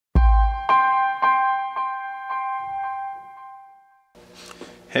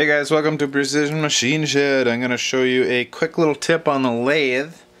Hey guys, welcome to Precision Machine Shed. I'm going to show you a quick little tip on the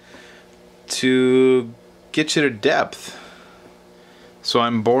lathe to get you to depth. So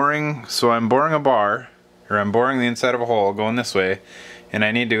I'm boring a bar, or I'm boring the inside of a hole going this way, and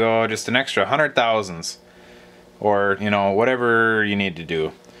I need to go just an extra 100 thousandths, or whatever you need to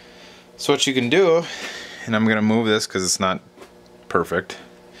do. So what you can do, and I'm going to move this because it's not perfect.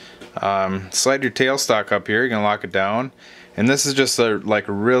 Slide your tailstock up here. You're going to lock it down. And this is just a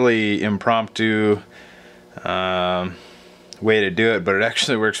really impromptu way to do it, but it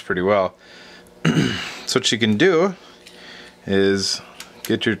actually works pretty well. So what you can do is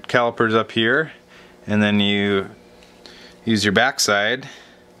get your calipers up here, and then you use your backside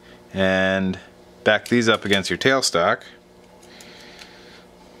and back these up against your tailstock.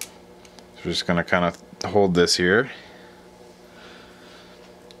 So we're just going to kind of hold this here.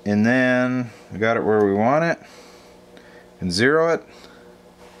 And then we got it where we want it. And zero it,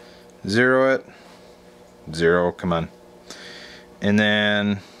 zero it, zero, come on. And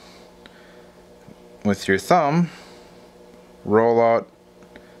then with your thumb, roll out.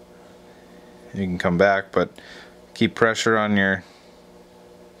 You can come back, but keep pressure on your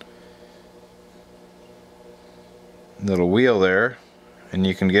little wheel there, and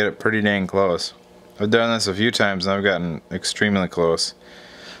you can get it pretty dang close. I've done this a few times and I've gotten extremely close.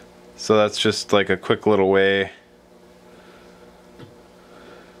 So that's just like a quick little way.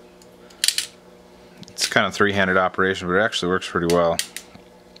 It's kind of three-handed operation, but it actually works pretty well.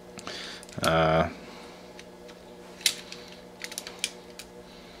 I'm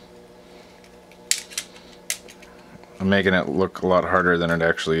making it look a lot harder than it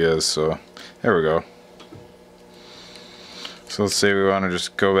actually is, so there we go. So let's say we want to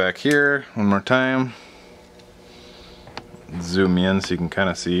just go back here one more time. Zoom in so you can kind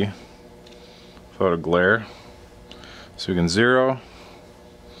of see without a glare. So we can zero.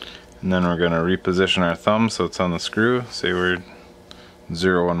 And then we're going to reposition our thumb so it's on the screw. Say we're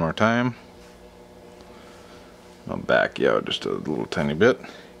zero one more time. I'll back you out just a little tiny bit.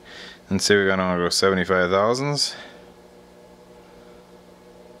 And say we're going to go 75 thousandths.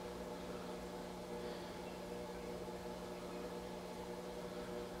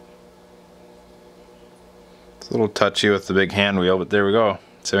 It's a little touchy with the big hand wheel, but there we go.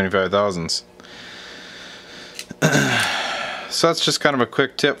 75 thousandths. So that's just kind of a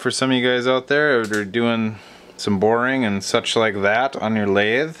quick tip for some of you guys out there that are doing some boring and such like that on your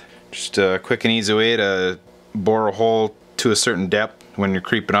lathe. Just a quick and easy way to bore a hole to a certain depth when you're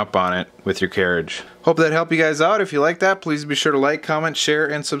creeping up on it with your carriage. Hope that helped you guys out. If you like that, please be sure to like, comment, share,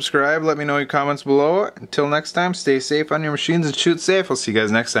 and subscribe. Let me know your comments below. Until next time, stay safe on your machines and shoot safe. I'll see you guys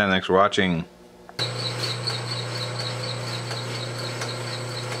next time. Thanks for watching.